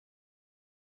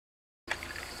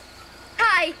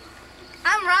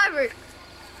I'm Robert.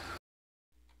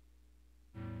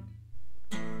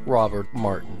 Robert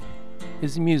Martin.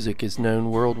 His music is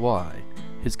known worldwide.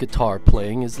 His guitar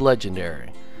playing is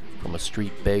legendary. From a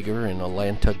street beggar in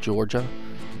Atlanta, Georgia,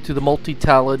 to the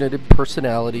multi-talented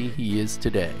personality he is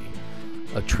today.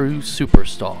 A true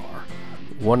superstar.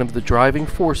 One of the driving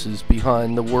forces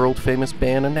behind the world-famous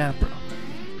band Anapra.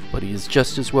 But he is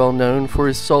just as well known for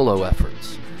his solo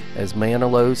efforts as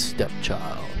Manilow's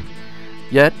stepchild.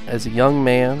 Yet, as a young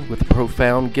man with a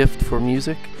profound gift for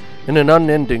music and an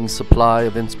unending supply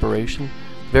of inspiration,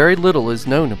 very little is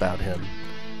known about him.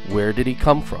 Where did he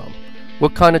come from?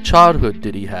 What kind of childhood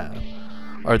did he have?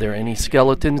 Are there any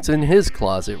skeletons in his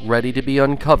closet ready to be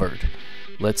uncovered?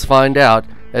 Let's find out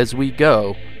as we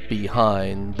go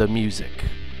behind the music.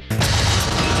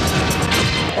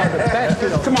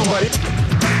 Come on, buddy.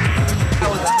 That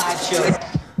was a hot show.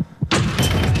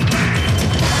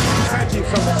 Thank you,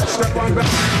 fellas. Step on back.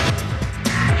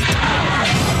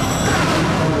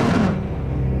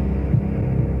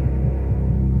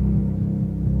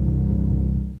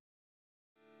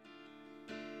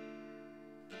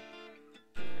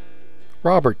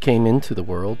 Robert came into the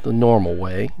world the normal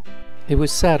way. It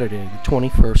was Saturday, the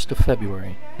 21st of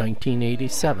February,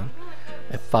 1987,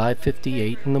 at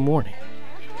 5:58 in the morning.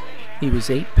 He was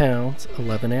 8 pounds,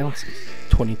 11 ounces,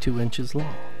 22 inches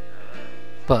long.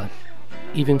 But,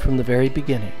 even from the very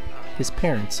beginning, his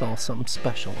parents saw something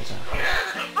special about him.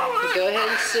 Go ahead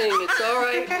and sing. It's all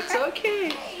right. It's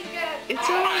okay. It's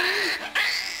all right.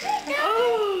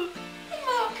 Oh,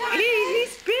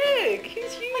 he's big.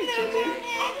 He's huge.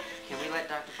 Can we let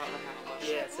Dr. Butler have a look?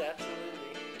 Yes, absolutely.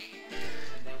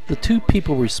 The two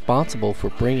people responsible for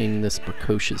bringing this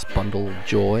precocious bundle of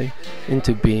joy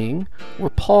into being were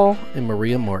Paul and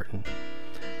Maria Martin.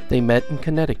 They met in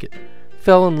Connecticut,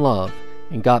 fell in love,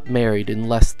 and got married in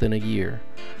less than a year.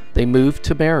 They moved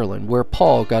to Maryland, where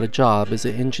Paul got a job as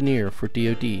an engineer for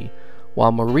DoD,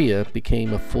 while Maria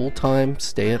became a full-time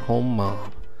stay-at-home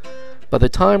mom. By the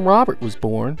time Robert was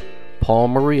born, Paul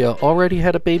and Maria already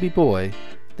had a baby boy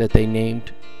that they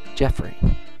named Jeffrey.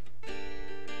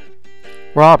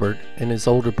 Robert and his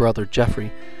older brother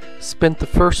Jeffrey spent the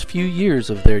first few years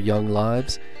of their young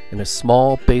lives in a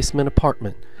small basement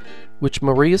apartment, which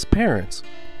Maria's parents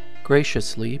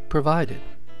graciously provided.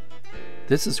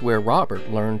 This is where Robert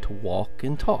learned to walk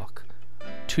and talk,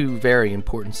 two very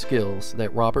important skills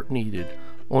that Robert needed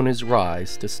on his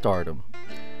rise to stardom.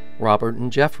 Robert and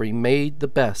Jeffrey made the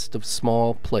best of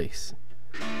small place.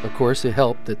 Of course, it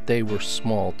helped that they were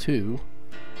small too.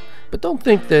 But don't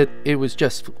think that it was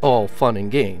just all fun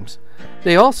and games.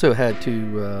 They also had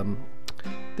to,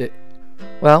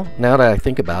 well, now that I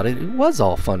think about it, it was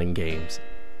all fun and games.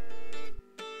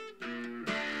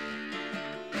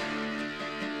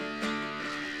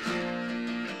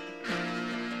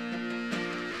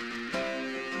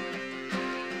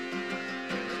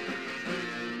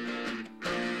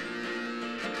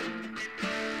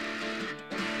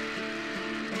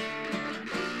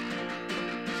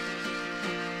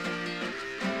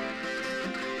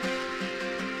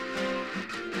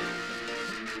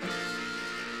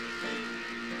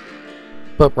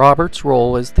 But Robert's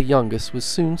role as the youngest was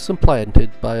soon supplanted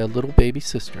by a little baby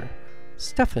sister,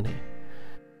 Stephanie.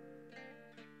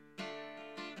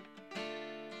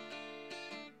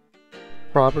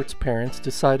 Robert's parents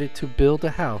decided to build a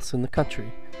house in the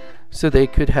country so they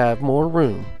could have more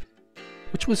room,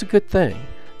 which was a good thing,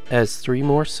 as 3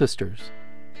 more sisters,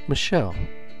 Michelle,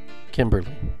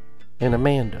 Kimberly, and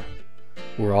Amanda,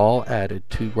 were all added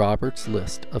to Robert's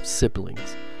list of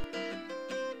siblings.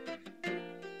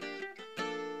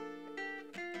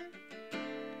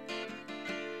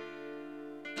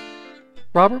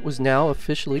 Robert was now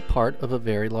officially part of a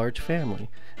very large family,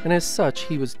 and as such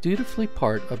he was dutifully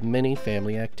part of many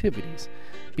family activities,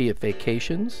 be it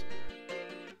vacations,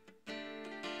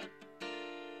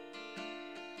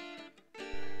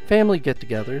 family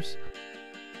get-togethers,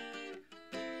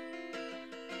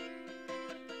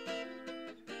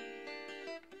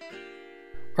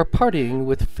 or partying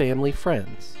with family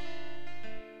friends.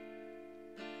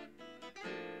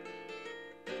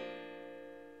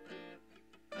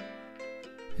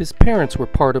 His parents were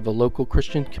part of a local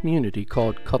Christian community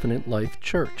called Covenant Life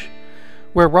Church,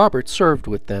 where Robert served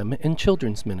with them in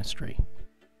children's ministry.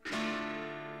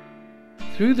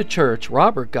 Through the church,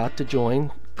 Robert got to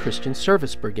join Christian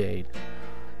Service Brigade.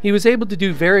 He was able to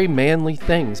do very manly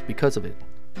things because of it.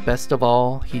 Best of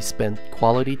all, he spent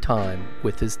quality time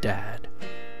with his dad.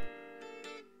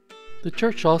 The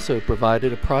church also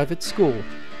provided a private school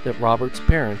that Robert's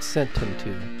parents sent him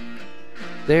to.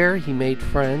 There he made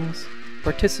friends,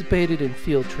 participated in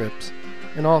field trips,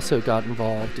 and also got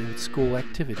involved in school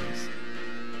activities.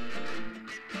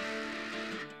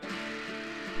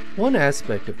 One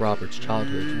aspect of Robert's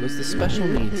childhood was the special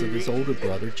needs of his older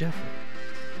brother, Jeffrey.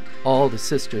 All the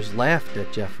sisters laughed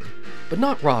at Jeffrey, but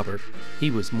not Robert. He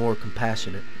was more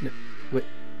compassionate.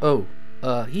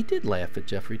 He did laugh at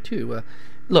Jeffrey too.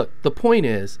 Look, the point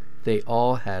is, they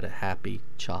all had a happy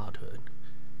childhood.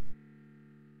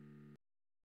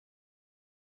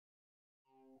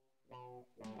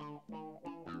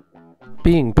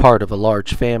 Being part of a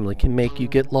large family can make you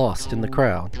get lost in the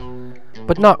crowd.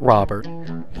 But not Robert.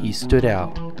 He stood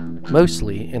out,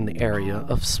 mostly in the area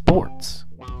of sports.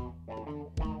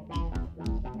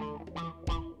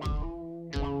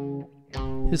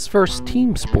 His first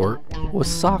team sport was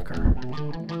soccer.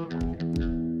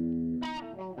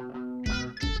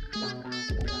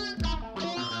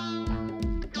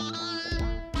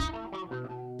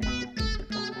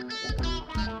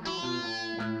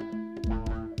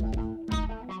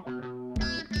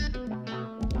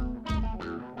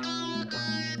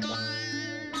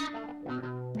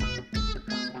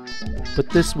 But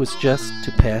this was just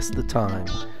to pass the time,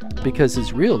 because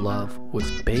his real love was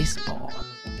baseball.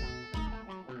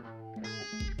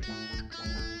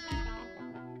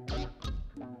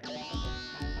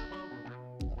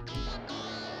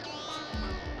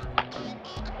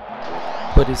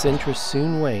 But his interest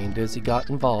soon waned as he got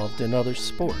involved in other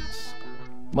sports,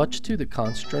 much to the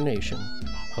consternation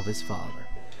of his father.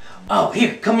 Oh,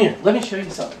 here, come here. Let me show you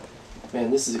something. Man,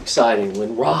 this is exciting.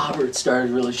 When Robert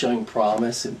started really showing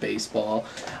promise in baseball,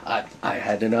 I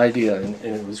had an idea, and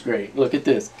it was great. Look at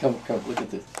this. Come, look at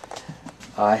this.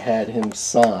 I had him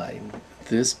sign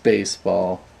this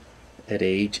baseball at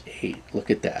age 8. Look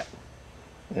at that.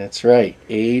 That's right,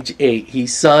 age 8. He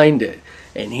signed it.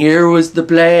 And here was the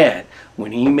plan.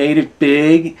 When he made it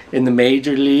big in the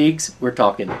major leagues, we're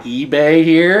talking eBay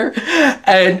here,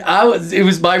 and it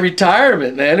was my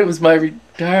retirement, man. It was my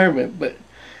retirement, but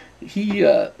he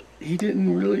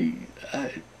didn't really,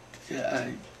 I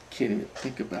can't even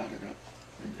think about it.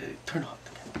 Turn off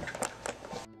the camera.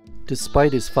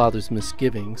 Despite his father's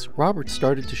misgivings, Robert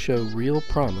started to show real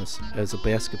promise as a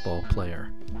basketball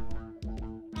player.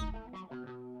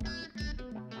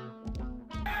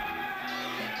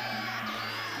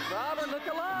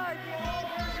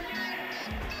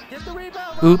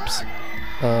 Oops.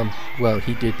 Well,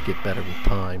 he did get better with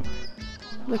time.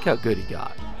 Look how good he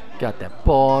got. Got that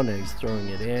ball, now he's throwing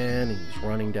it in, and he's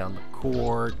running down the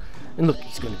court. And look,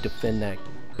 he's going to defend that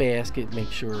basket,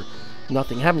 make sure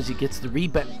nothing happens. He gets the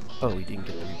rebound. Oh, he didn't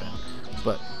get the rebound.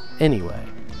 But anyway,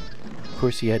 of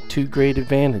course, he had 2 great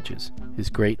advantages.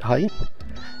 His great height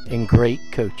and great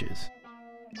coaches.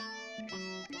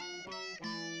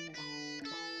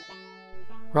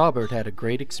 Robert had a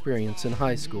great experience in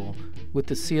high school with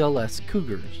the CLS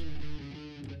Cougars.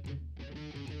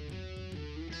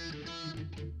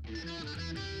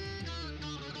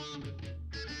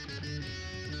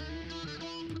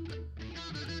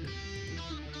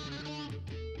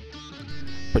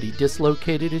 But he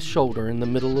dislocated his shoulder in the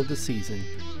middle of the season,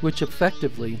 which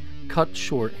effectively cut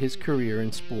short his career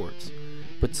in sports.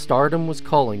 But stardom was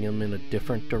calling him in a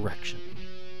different direction.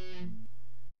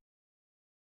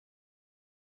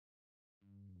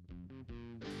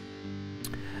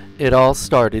 It all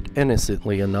started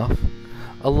innocently enough,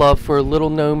 a love for a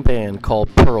little-known band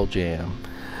called Pearl Jam.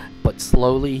 But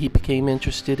slowly he became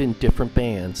interested in different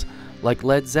bands like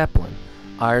Led Zeppelin,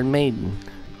 Iron Maiden,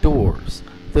 Doors,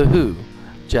 The Who,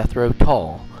 Jethro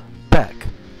Tull, Beck,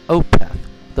 Opeth,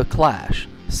 The Clash,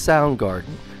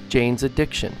 Soundgarden, Jane's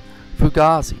Addiction,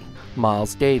 Fugazi,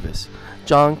 Miles Davis,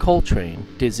 John Coltrane,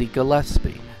 Dizzy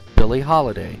Gillespie, Billie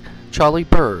Holiday, Charlie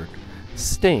Bird,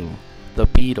 Sting, The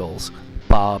Beatles,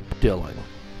 Bob Dylan.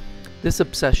 This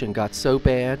obsession got so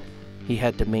bad, he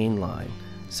had to mainline,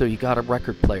 so he got a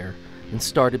record player and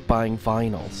started buying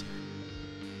vinyls.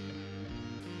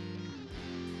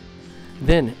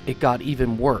 Then it got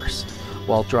even worse.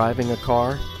 While driving a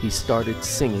car, he started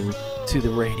singing to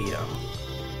the radio.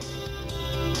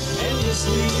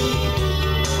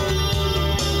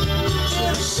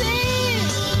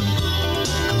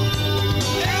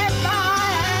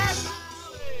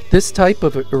 This type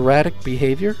of erratic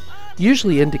behavior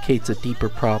usually indicates a deeper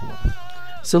problem.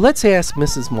 So let's ask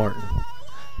Mrs. Martin.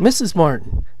 Mrs.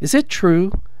 Martin, is it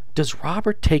true? Does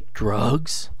Robert take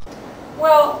drugs?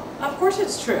 Well, of course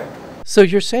it's true. So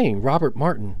you're saying Robert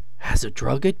Martin has a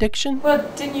drug addiction? Well,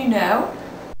 didn't you know?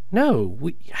 No,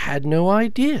 we had no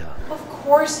idea. Of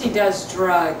course he does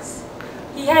drugs.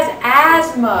 He has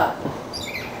asthma.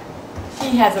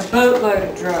 He has a boatload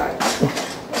of drugs.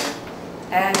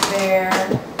 And he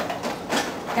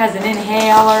has an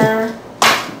inhaler.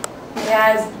 He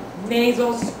has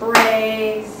nasal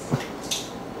sprays.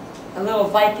 a little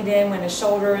Vicodin when his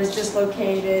shoulder is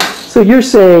dislocated. So you're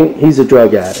saying he's a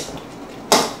drug addict?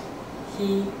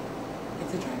 He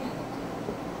is a drug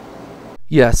addict.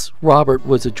 Yes, Robert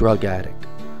was a drug addict.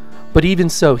 But even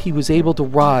so, he was able to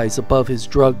rise above his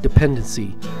drug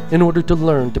dependency in order to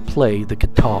learn to play the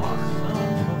guitar.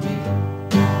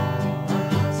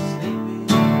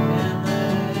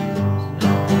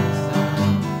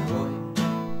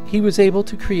 He was able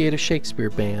to create a Shakespeare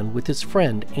band with his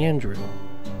friend Andrew.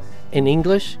 In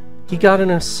English, he got an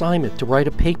assignment to write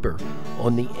a paper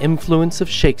on the influence of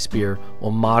Shakespeare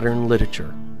on modern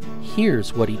literature.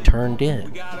 Here's what he turned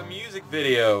in. We got a music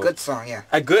video. Good song, yeah.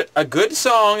 A good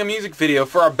song, a music video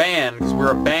for our band, because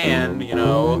we're a band, you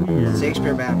know.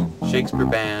 Shakespeare band. Shakespeare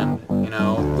band, you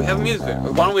know. We have a music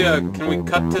video. Why don't we, can we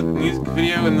cut to the music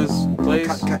video in this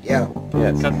place? Cut, yeah.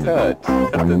 Yeah, cut the...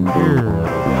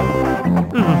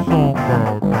 This is a song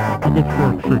about a good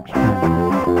friend Shakespeare.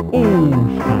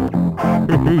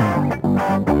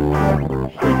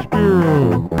 Shakespeare,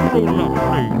 so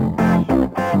lovely.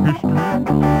 History,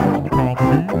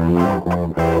 comedy,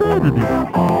 tragedy.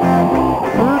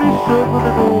 37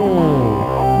 and all.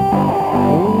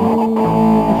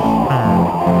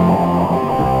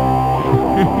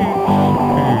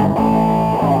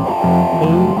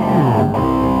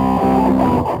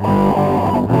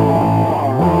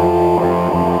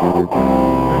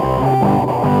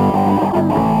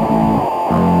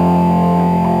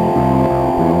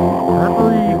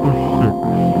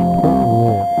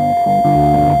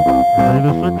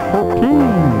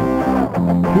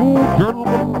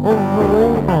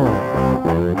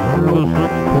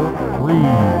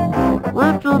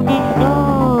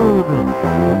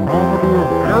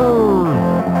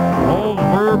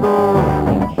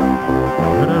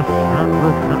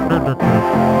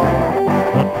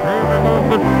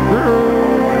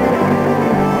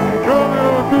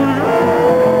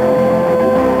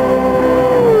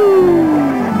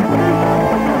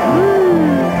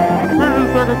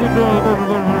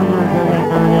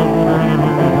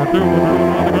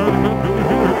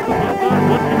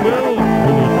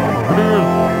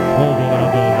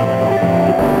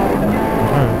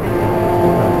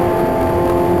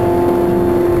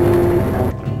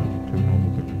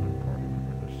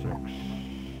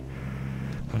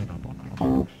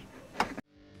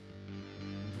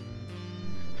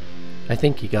 I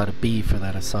think he got a B for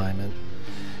that assignment.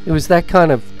 It was that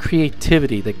kind of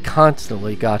creativity that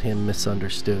constantly got him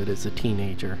misunderstood as a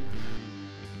teenager.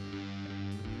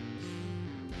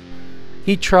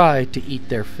 He tried to eat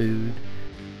their food.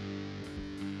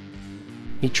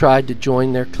 He tried to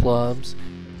join their clubs.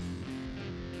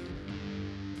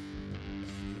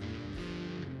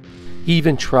 He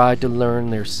even tried to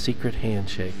learn their secret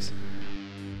handshakes.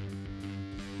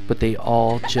 But they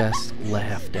all just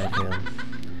laughed at him.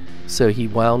 So he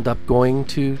wound up going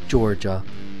to Georgia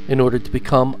in order to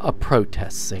become a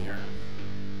protest singer.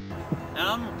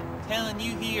 I'm telling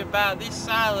you here about this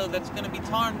silo that's going to be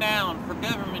torn down for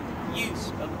government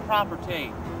use of the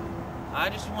property. I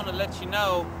just want to let you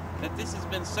know that this has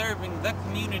been serving the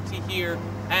community here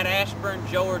at Ashburn,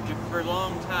 Georgia for a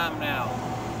long time now.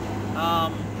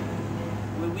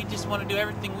 We just want to do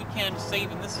everything we can to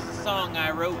save, and this is a song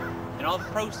I wrote, and all the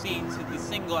proceeds of the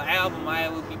single album I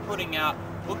will be putting out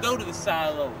will go to the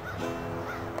silo.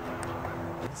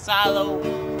 The silo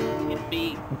is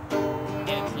big, and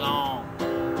it's long,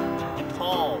 and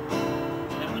tall,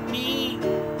 and we need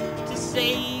to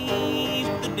save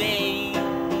the day.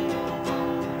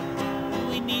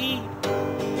 We need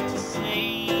to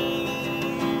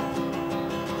save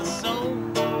the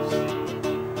souls.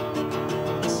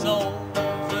 The souls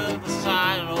of the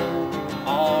silo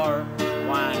are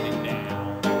winding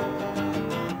down,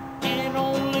 and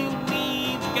only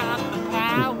we've got the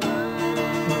power.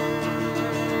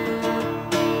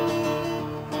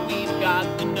 We've got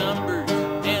the numbers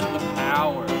and the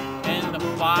power and the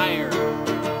fire,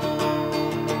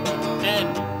 and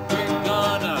we're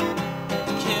gonna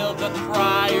kill the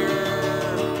crier.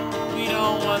 We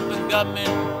don't want the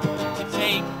government to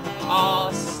take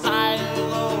our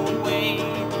silo away.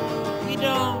 We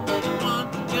don't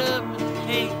want the government to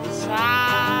take the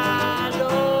silo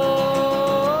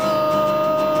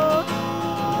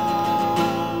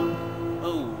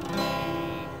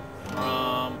away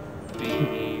from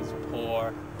these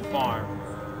poor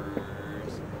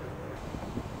farmers.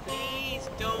 Please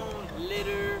don't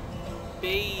litter,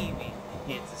 baby,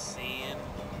 it's a sin.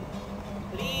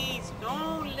 Please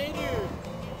don't litter,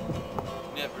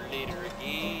 never litter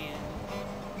again.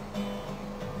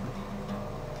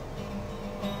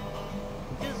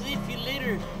 'Cause if you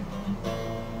litter,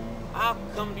 I'll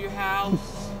come to your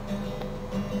house,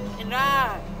 and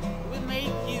I, with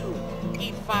make you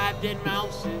eat 5 dead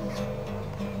mouses.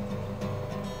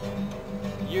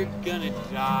 You're gonna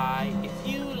die if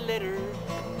you litter,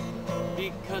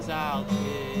 because I'll kill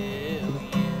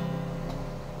you.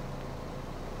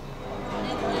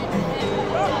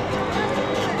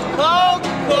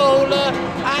 Coca-Cola,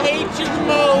 I hate you the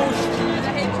most.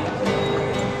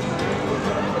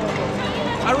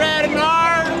 I read an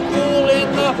article in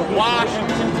the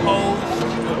Washington Post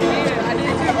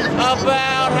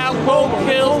about how Coke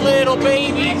kills little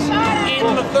babies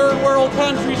in the third world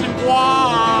countries in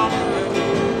Guam.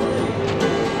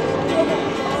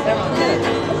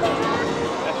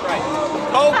 That's right.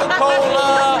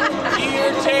 Coca-Cola,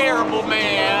 you're terrible,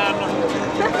 man.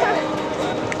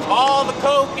 All the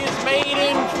Coke is made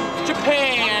in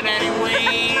Japan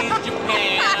anyways,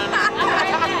 Japan.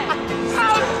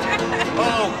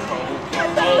 Oh,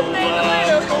 Coca-Cola.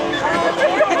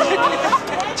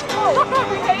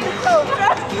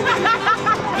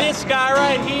 This guy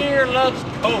right here loves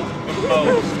Coke the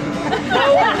most.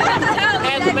 Coke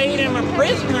has made him a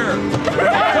prisoner.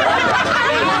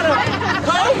 Got him.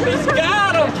 Coke has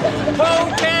got him.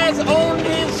 Coke has owned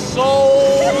his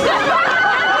soul.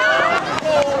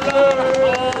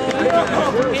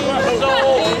 His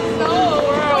soul.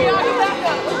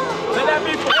 Let that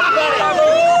be for everybody.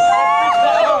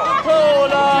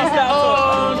 Coca-Cola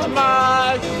owns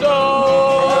my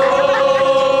soul.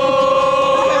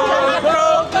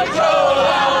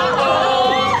 Coca-Cola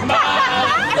owns my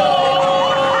soul.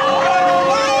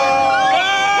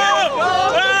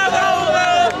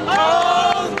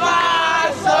 Owns my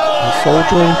soul. His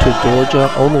soldiering to Georgia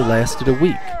only lasted a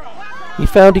week. He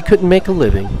found he couldn't make a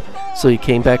living, so he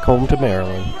came back home to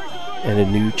Maryland and a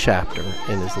new chapter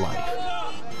in his life.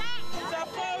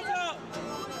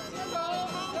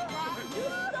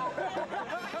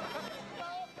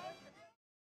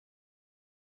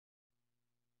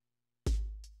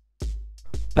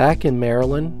 Back in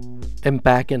Maryland and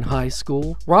back in high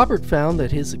school, Robert found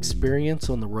that his experience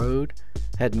on the road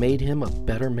had made him a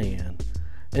better man,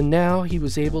 and now he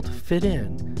was able to fit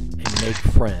in and make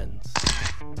friends.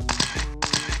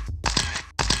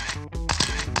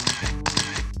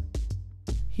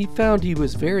 He found he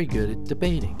was very good at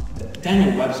debating.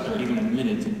 Daniel Webster even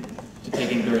admitted to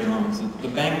taking dirty loans. The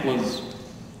bank was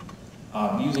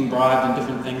using bribes and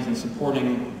different things and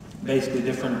supporting basically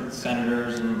different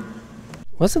senators. And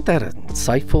wasn't that an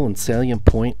insightful and salient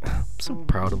point? I'm so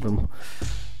proud of him.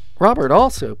 Robert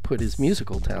also put his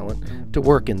musical talent to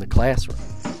work in the classroom.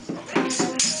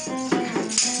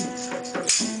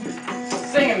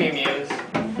 Sing me, Muse.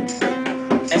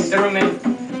 Instrument,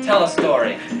 tell a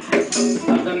story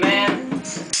of the man,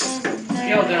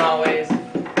 skilled in all ways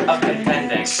of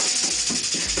contending.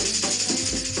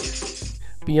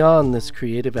 Beyond this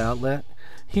creative outlet,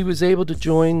 he was able to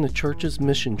join the church's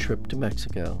mission trip to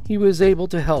Mexico. He was able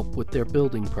to help with their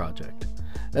building project,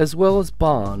 as well as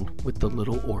bond with the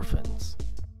little orphans.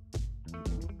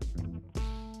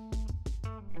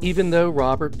 Even though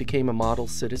Robert became a model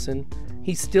citizen,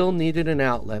 he still needed an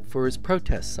outlet for his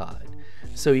protest side,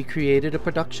 so he created a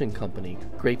production company,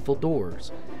 Grateful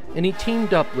Doors, and he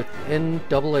teamed up with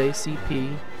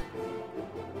NAACP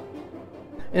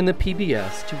and the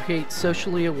PBS to create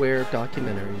socially aware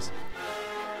documentaries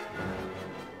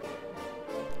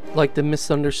like the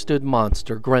misunderstood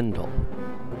monster Grendel.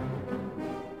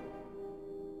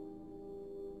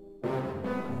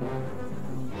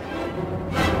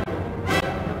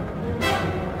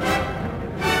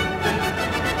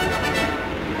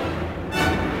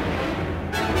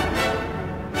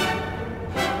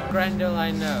 Grendel,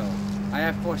 I know. I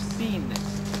have foreseen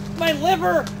this. My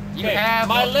liver! You have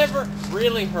my liver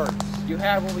really hurts. You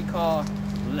have what we call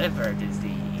liver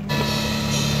disease.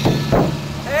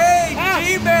 Hey,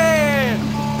 G-Man!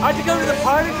 How'd you go to the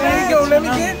party? There you go, let me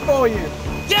get it for you.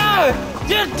 Yeah!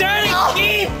 You dirty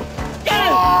kid!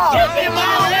 Give me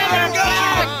my liver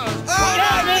back!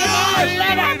 Give me my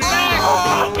liver back!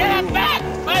 Get it back!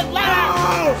 My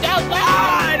liver! Just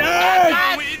let it!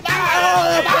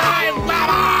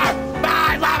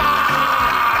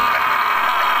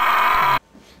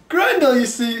 Grendel, you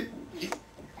see,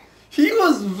 he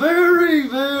was very,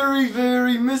 very,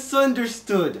 very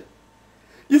misunderstood.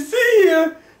 You see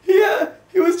here,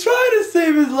 he was trying to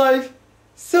save his life,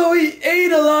 so he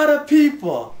ate a lot of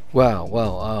people. Wow,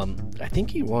 well, I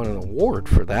think he won an award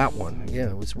for that one. Yeah,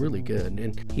 it was really good.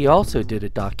 And he also did a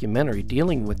documentary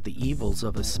dealing with the evils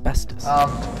of asbestos.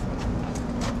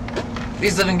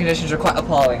 These living conditions are quite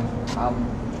appalling.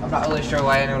 I'm not really sure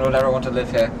why anyone would ever want to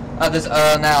live here.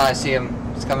 Now I see him.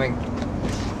 He's coming.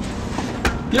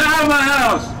 Get out of my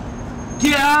house!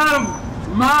 Get out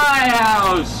of my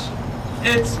house!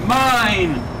 It's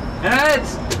mine! and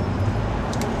it's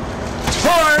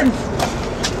torn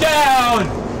down,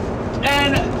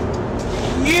 and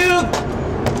you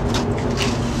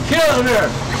killed her.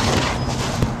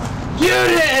 You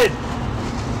did.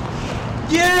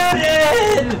 You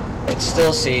did. I'd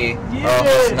still see,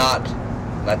 let's not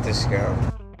let this go.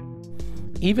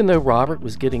 Even though Robert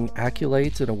was getting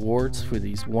accolades and awards for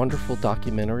these wonderful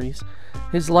documentaries,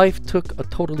 his life took a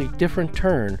totally different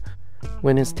turn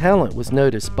when his talent was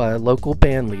noticed by a local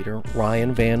band leader,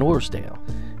 Ryan Van Orsdale,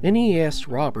 and he asked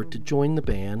Robert to join the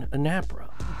band Anapra.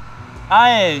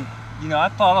 I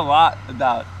thought a lot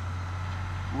about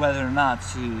whether or not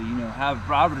to, have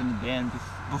Robert in the band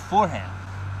beforehand,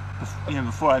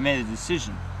 before I made a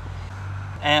decision.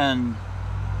 And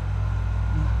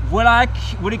what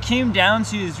it came down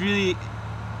to is really,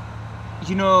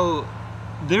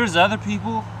 there's other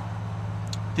people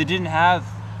that didn't have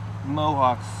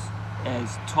mohawks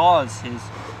as tall as his,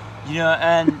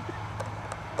 and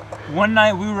one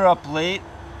night we were up late,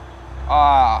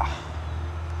 I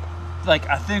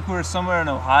think we were somewhere in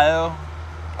Ohio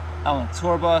on a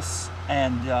tour bus,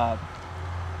 and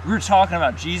we were talking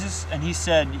about Jesus, and he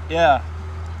said, yeah,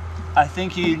 I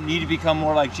think you need to become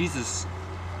more like Jesus.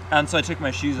 And so I took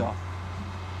my shoes off.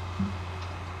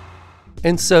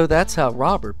 And so that's how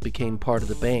Robert became part of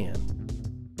the band.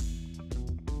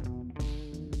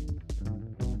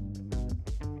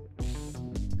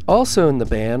 Also in the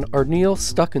band are Neil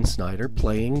Stuckensnyder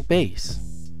playing bass,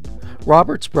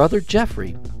 Robert's brother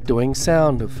Jeffrey doing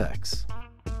sound effects.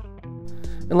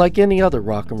 And like any other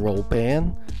rock and roll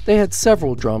band, they had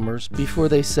several drummers before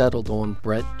they settled on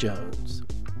Brett Jones.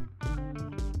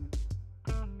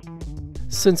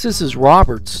 Since this is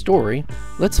Robert's story,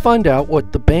 let's find out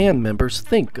what the band members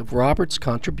think of Robert's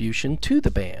contribution to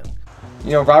the band.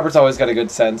 Robert's always got a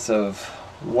good sense of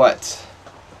what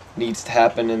needs to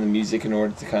happen in the music in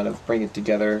order to kind of bring it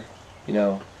together.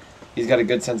 He's got a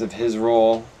good sense of his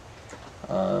role,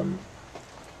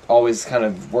 always kind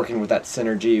of working with that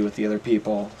synergy with the other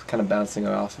people, kind of bouncing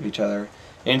off of each other.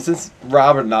 And since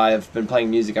Robert and I have been playing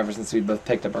music ever since we both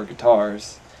picked up our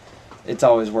guitars, it's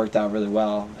always worked out really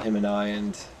well, him and I,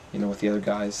 and with the other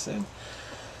guys. And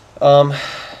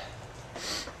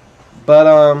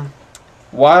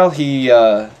while he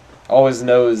always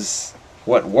knows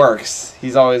what works,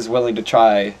 he's always willing to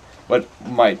try what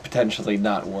might potentially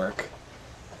not work,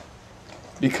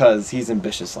 because he's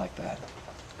ambitious like that.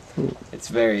 It's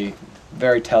very,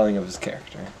 very telling of his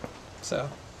character. So.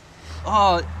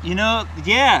 Oh,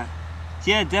 yeah,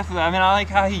 definitely. I mean, I like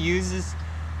how he uses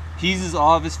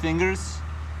all of his fingers.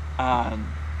 I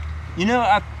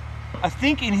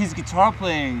think in his guitar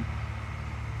playing,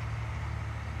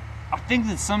 I think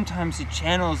that sometimes he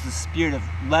channels the spirit of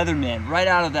Leatherman right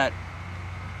out of that,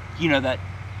 that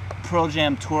Pearl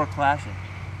Jam tour classic.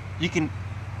 You can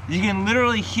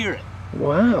literally hear it.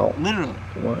 Wow. Literally.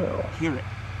 Wow. Hear it.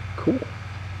 Cool.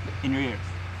 In your ears.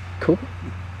 Cool.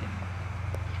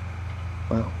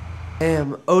 Wow.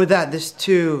 This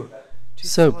too.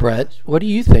 So, Brett, what do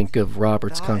you think of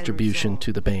Robert's contribution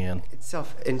to the band?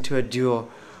 Itself into a duel,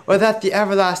 or that the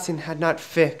everlasting had not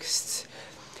fixed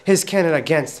his cannon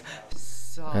against.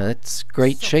 That's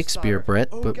great Shakespeare, Brett,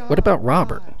 but what about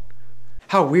Robert?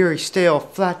 How weary, stale,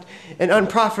 flat, and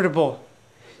unprofitable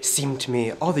seem to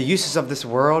me all the uses of this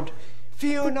world.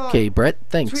 Okay, Brett,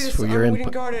 thanks for your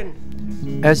input.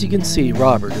 As you can see,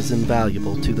 Robert is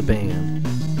invaluable to the band.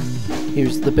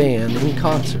 Here's the band in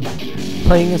concert,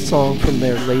 playing a song from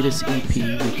their latest EP,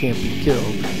 We Can't Be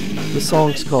Killed. The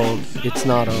song's called It's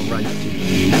Not Alright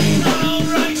To.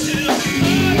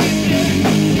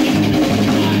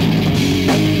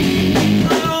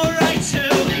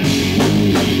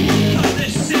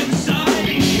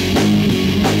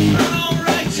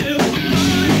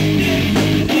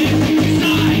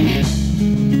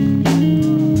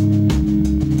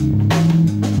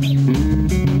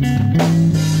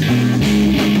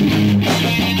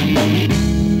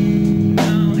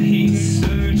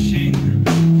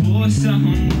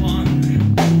 Someone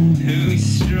who's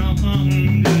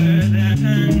strong.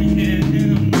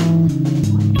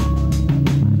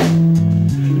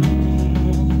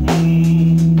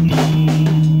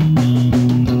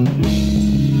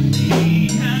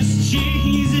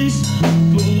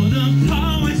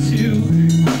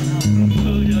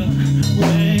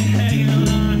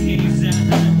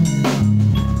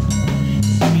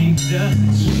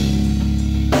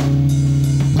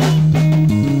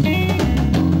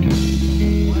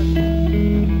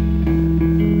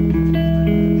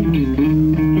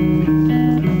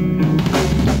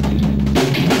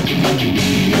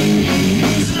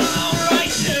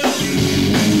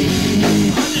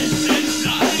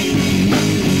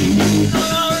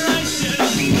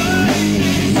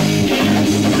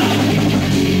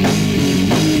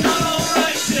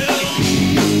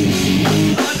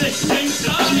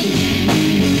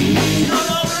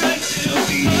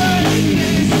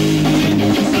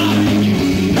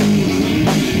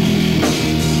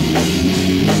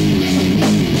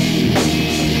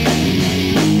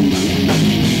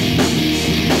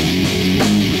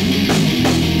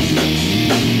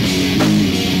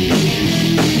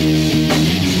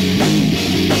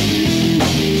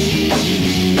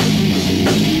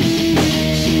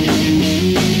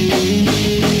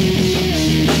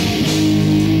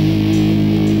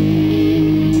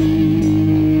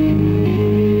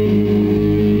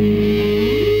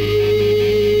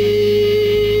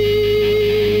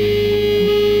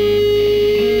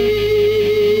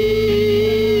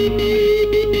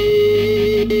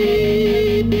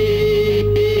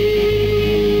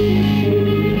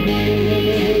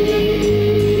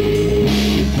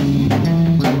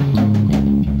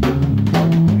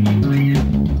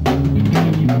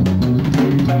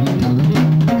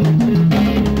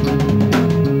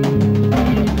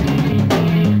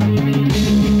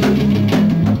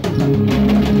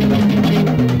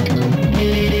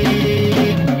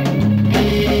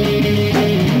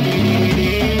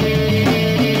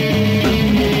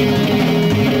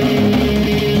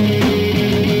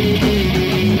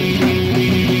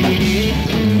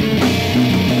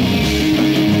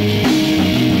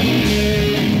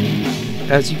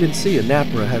 As you can see, a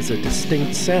napra has a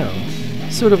distinct sound,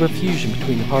 sort of a fusion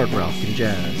between hard rock and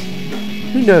jazz.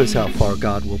 Who knows how far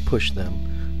God will push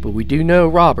them, but we do know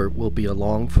Robert will be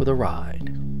along for the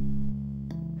ride.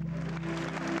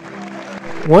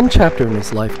 One chapter in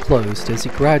his life closed as he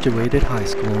graduated high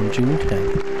school on June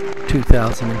 10,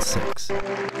 2006.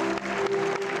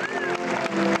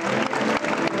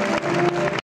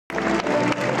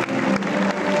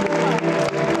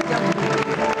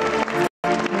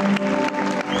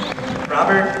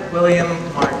 Robert William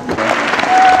Martin.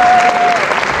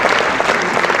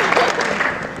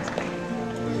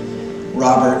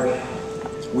 Robert,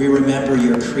 we remember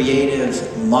your creative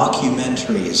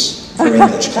mockumentaries for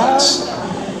English class,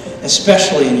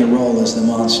 especially in your role as the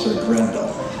monster Grendel.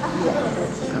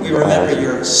 We remember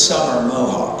your summer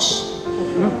mohawks,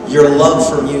 your love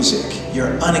for music,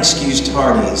 your unexcused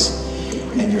tardies,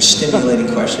 and your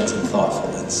stimulating questions and thoughtful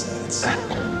insights.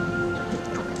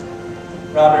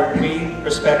 Robert, we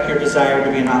respect your desire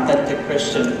to be an authentic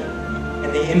Christian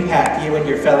and the impact you and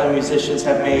your fellow musicians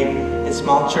have made in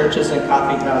small churches and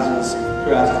coffee houses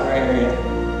throughout our area.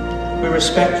 We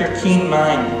respect your keen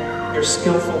mind, your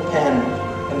skillful pen,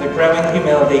 and the growing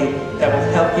humility that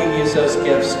will help you use those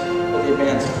gifts for the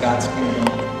advance of God's kingdom.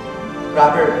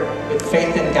 Robert, with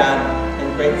faith in God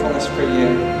and gratefulness for you,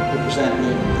 we present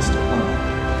you this diploma.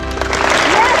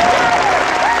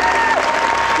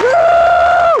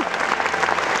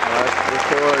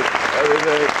 Record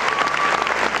everything.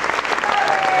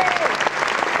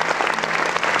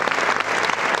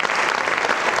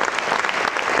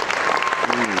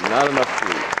 Not enough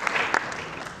sleep.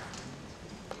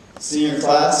 Senior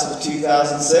class of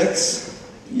 2006,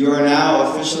 you are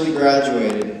now officially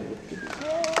graduated.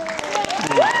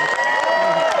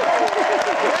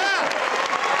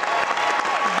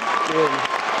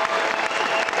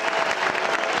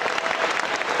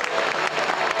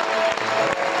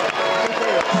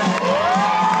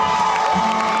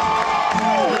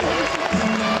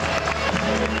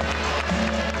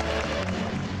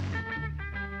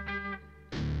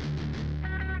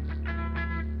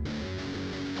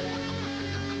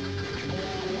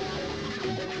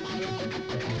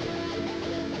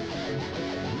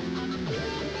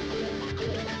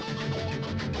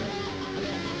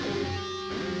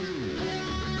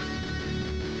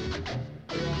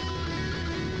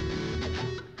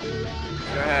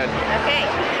 Go ahead. Okay,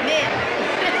 I'm in.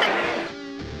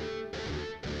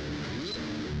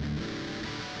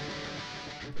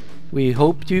 We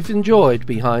hope you've enjoyed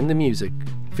Behind the Music,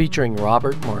 featuring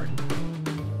Robert Martin.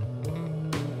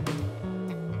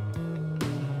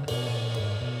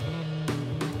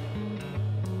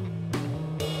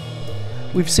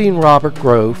 We've seen Robert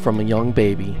grow from a young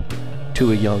baby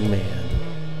to a young man.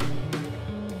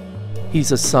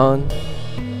 He's a son,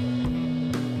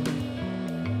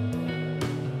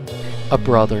 a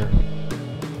brother,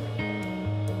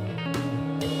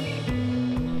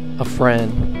 a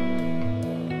friend.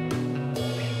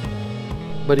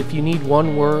 But if you need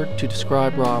one word to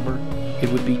describe Robert,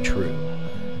 it would be true.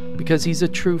 Because he's a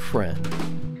true friend,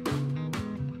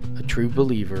 a true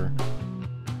believer,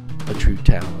 a true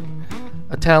talent.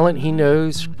 A talent he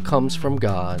knows comes from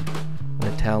God, and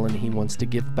a talent he wants to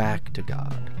give back to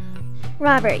God.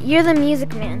 Robert, you're the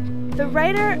music man. The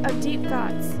writer of deep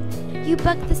thoughts. You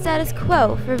buck the status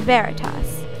quo for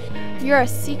Veritas. You're a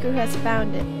seeker who has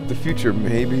found it. The future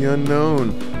may be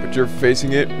unknown, but you're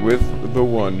facing it with the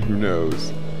one who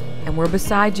knows. And we're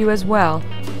beside you as well.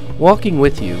 Walking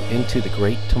with you into the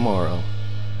great tomorrow.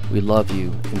 We love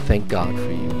you and thank God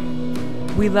for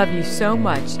you. We love you so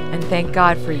much and thank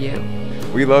God for you.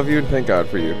 We love you and thank God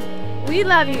for you. We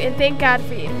love you and thank God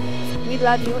for you. We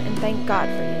love you and thank God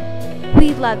for you.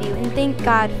 We love you and thank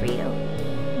God for you.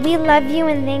 We love you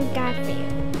and thank God for you.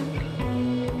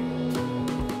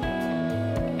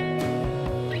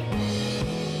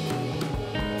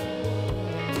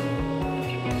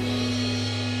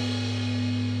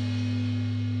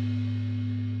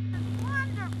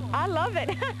 I love it.